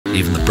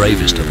Even the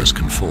bravest of us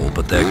can fall,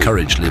 but their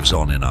courage lives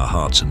on in our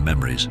hearts and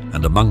memories,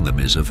 and among them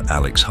is of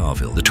Alex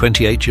Harvill, the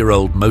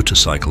 28-year-old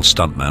motorcycle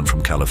stuntman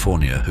from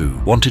California who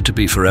wanted to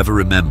be forever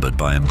remembered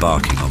by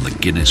embarking on the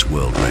Guinness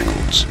World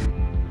Records.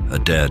 A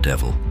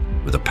daredevil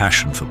with a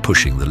passion for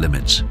pushing the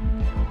limits.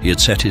 He had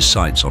set his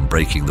sights on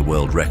breaking the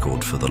world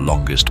record for the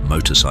longest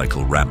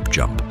motorcycle ramp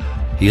jump.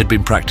 He had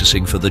been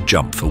practicing for the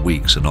jump for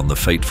weeks, and on the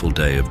fateful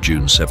day of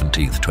June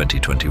 17,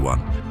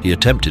 2021, he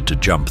attempted to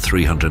jump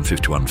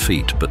 351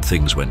 feet, but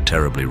things went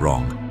terribly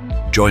wrong.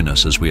 Join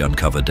us as we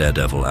uncover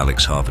Daredevil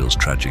Alex Harvill's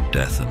tragic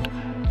death and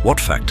what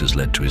factors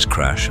led to his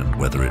crash and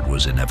whether it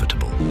was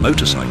inevitable.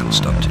 Motorcycle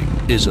stunting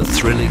is a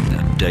thrilling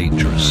and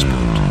dangerous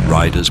sport.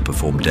 Riders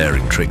perform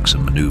daring tricks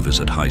and maneuvers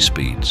at high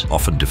speeds,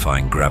 often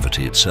defying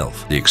gravity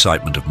itself. The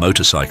excitement of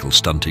motorcycle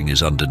stunting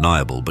is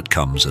undeniable, but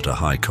comes at a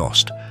high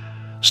cost.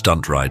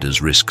 Stunt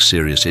riders risk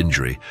serious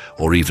injury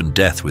or even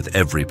death with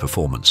every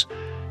performance.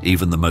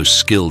 Even the most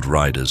skilled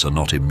riders are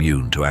not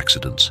immune to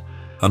accidents.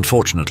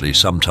 Unfortunately,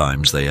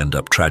 sometimes they end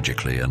up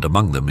tragically, and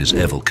among them is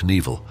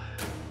Evel,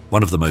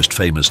 one of the most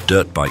famous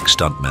dirt bike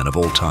stuntmen of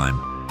all time.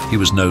 He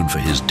was known for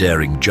his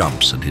daring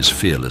jumps and his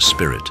fearless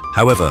spirit.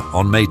 However,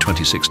 on May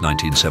 26,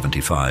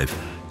 1975,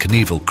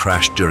 Knievel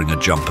crashed during a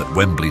jump at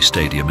Wembley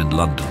Stadium in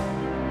London.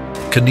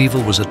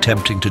 Knievel was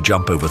attempting to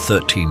jump over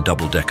 13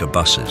 double-decker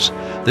buses.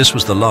 This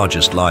was the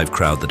largest live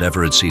crowd that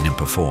ever had seen him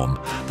perform,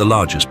 the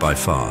largest by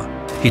far.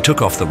 He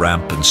took off the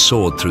ramp and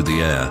soared through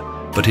the air,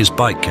 but his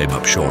bike came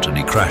up short and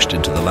he crashed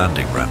into the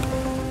landing ramp.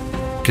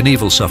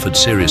 Knievel suffered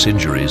serious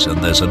injuries,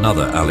 and there's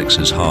another Alex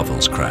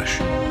Harvill's crash.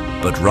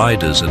 But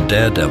riders and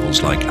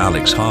daredevils like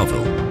Alex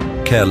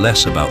Harvill care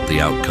less about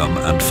the outcome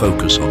and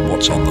focus on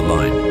what's on the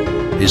line.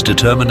 His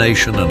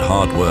determination and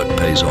hard work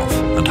pays off,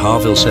 and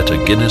Harvill set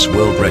a Guinness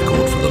World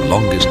Record for the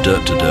longest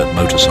dirt-to-dirt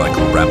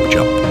motorcycle ramp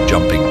jump,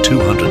 jumping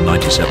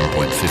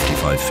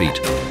 297.55 feet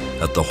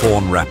at the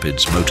Horn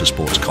Rapids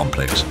Motorsports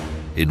Complex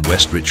in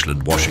West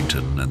Richland,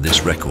 Washington, and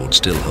this record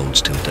still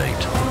holds till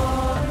date.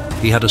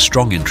 He had a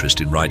strong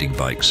interest in riding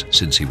bikes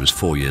since he was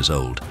 4 years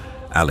old.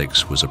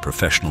 Alex was a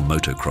professional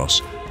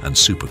motocross and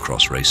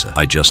supercross racer.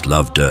 "I just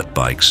love dirt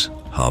bikes,"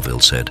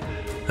 Harvill said,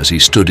 as he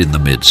stood in the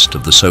midst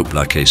of the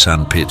Soplaquet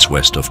sand pits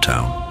west of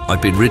town.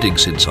 "I've been ridding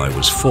since I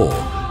was 4,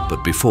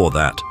 but before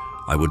that,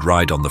 I would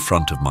ride on the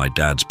front of my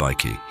dad's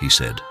bikey," he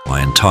said.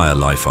 "My entire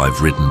life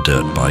I've ridden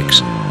dirt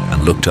bikes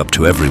and looked up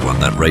to everyone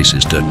that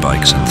races dirt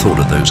bikes and thought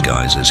of those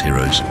guys as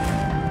heroes."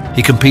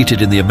 He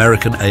competed in the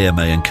American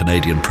AMA and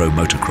Canadian Pro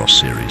Motocross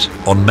Series.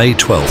 On May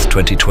 12,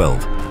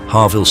 2012,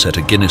 Harvill set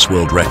a Guinness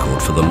World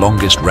Record for the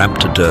longest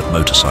ramp-to-dirt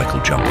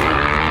motorcycle jump,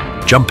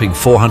 jumping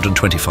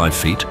 425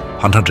 feet,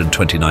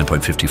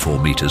 129.54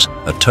 meters,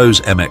 at Toes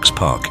MX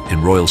Park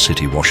in Royal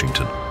City,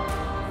 Washington.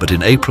 But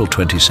in April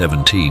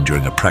 2017,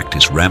 during a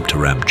practice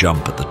ramp-to-ramp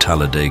jump at the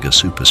Talladega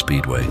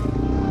Superspeedway,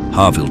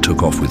 Harvill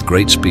took off with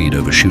great speed,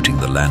 overshooting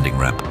the landing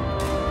ramp.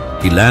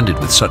 He landed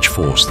with such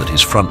force that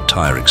his front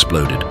tire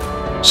exploded,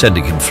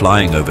 sending him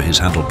flying over his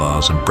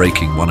handlebars and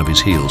breaking one of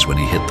his heels when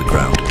he hit the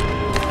ground.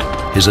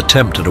 His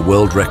attempt at a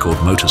world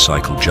record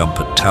motorcycle jump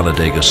at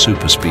Talladega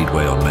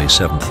Superspeedway on May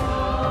 7th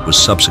was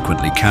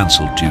subsequently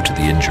cancelled due to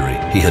the injury.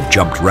 He had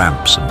jumped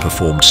ramps and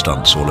performed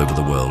stunts all over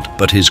the world,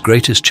 but his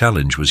greatest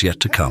challenge was yet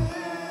to come.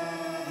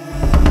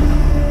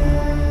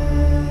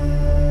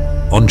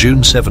 On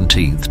June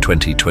 17,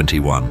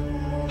 2021,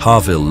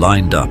 Harvill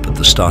lined up at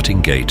the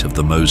starting gate of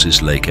the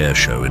Moses Lake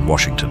Airshow in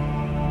Washington.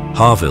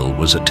 Harvill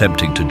was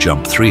attempting to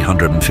jump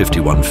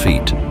 351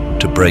 feet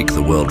to break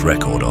the world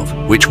record of,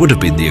 which would have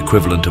been the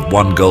equivalent of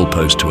one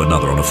goalpost to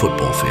another on a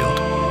football field.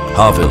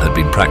 Harvill had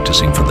been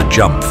practicing for the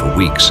jump for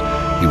weeks.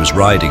 He was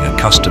riding a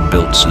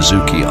custom-built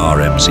Suzuki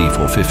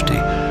RMZ450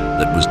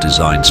 that was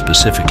designed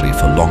specifically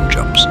for long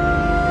jumps.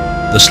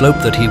 The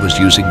slope that he was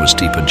using was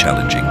steep and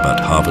challenging, but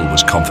Harvill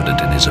was confident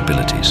in his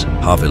abilities.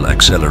 Harvill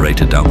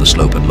accelerated down the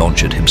slope and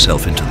launched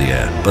himself into the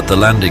air, but the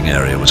landing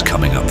area was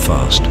coming up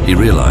fast. He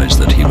realized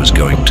that he was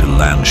going to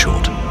land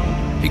short.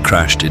 He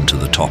crashed into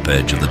the top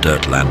edge of the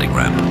dirt landing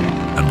ramp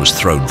and was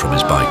thrown from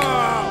his bike.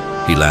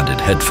 He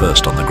landed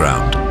headfirst on the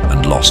ground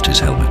and lost his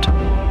helmet.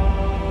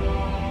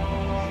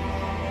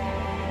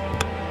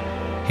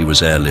 He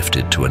was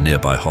airlifted to a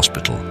nearby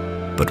hospital,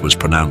 but was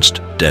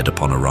pronounced dead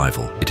upon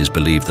arrival. It is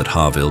believed that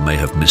Harvill may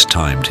have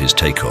mistimed his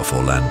takeoff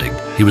or landing.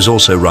 He was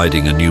also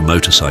riding a new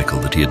motorcycle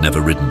that he had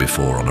never ridden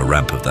before on a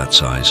ramp of that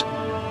size.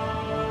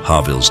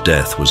 Harvill's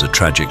death was a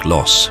tragic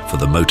loss for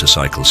the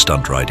motorcycle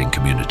stunt riding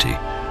community.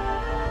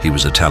 He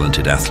was a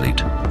talented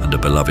athlete and a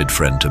beloved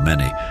friend to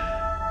many.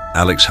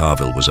 Alex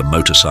Harvill was a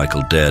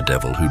motorcycle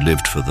daredevil who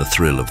lived for the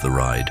thrill of the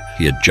ride.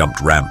 He had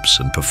jumped ramps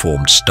and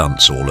performed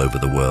stunts all over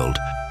the world.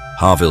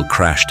 Harvill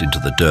crashed into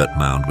the dirt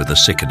mound with a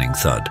sickening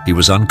thud. He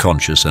was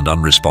unconscious and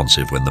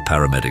unresponsive when the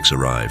paramedics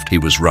arrived. He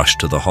was rushed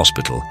to the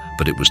hospital,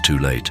 but it was too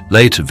late.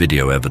 Later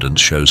video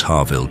evidence shows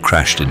Harvill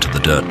crashed into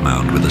the dirt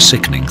mound with a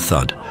sickening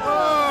thud.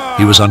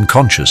 He was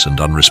unconscious and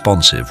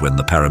unresponsive when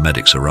the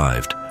paramedics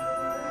arrived.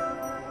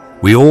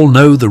 We all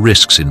know the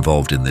risks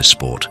involved in this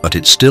sport, but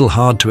it's still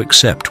hard to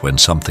accept when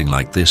something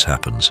like this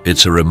happens.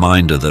 It's a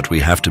reminder that we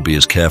have to be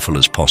as careful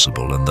as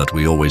possible and that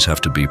we always have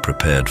to be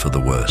prepared for the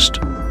worst.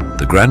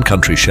 The Grand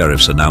Country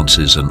Sheriff's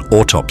announces an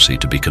autopsy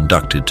to be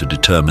conducted to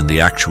determine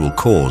the actual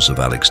cause of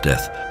Alex's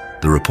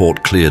death. The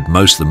report cleared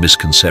most of the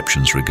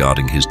misconceptions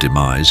regarding his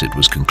demise. It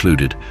was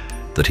concluded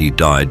that he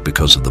died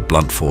because of the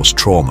blunt force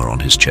trauma on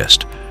his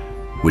chest,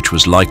 which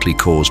was likely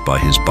caused by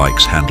his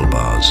bike's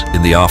handlebars.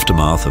 In the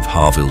aftermath of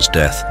Harvill's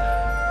death,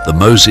 the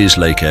Moses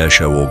Lake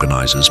Airshow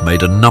organizers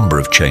made a number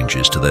of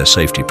changes to their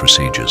safety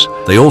procedures.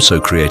 They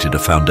also created a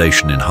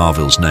foundation in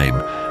Harvill's name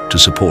to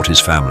support his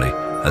family,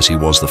 as he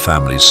was the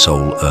family's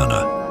sole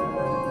earner.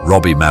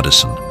 Robbie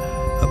Maddison,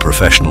 a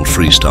professional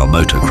freestyle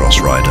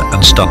motocross rider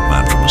and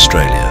stuntman from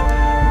Australia,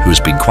 who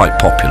has been quite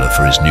popular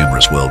for his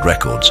numerous world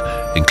records,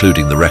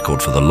 including the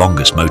record for the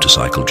longest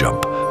motorcycle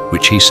jump,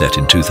 which he set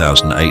in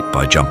 2008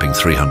 by jumping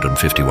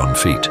 351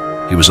 feet.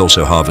 He was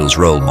also Harvill's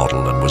role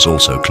model and was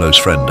also a close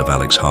friend of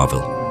Alex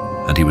Harvill,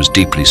 and he was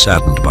deeply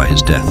saddened by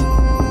his death.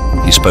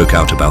 He spoke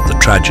out about the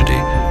tragedy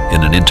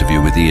in an interview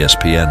with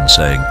ESPN,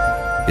 saying,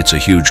 "It's a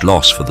huge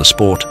loss for the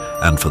sport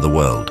and for the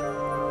world.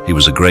 He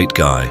was a great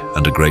guy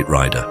and a great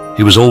rider.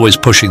 He was always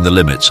pushing the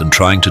limits and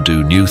trying to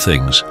do new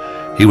things.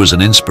 He was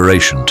an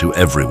inspiration to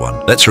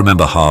everyone." Let's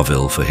remember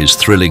Harvill for his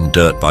thrilling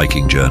dirt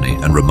biking journey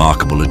and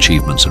remarkable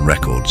achievements and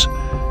records.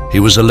 He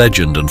was a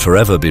legend and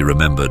forever be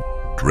remembered.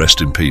 Rest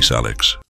in peace, Alex.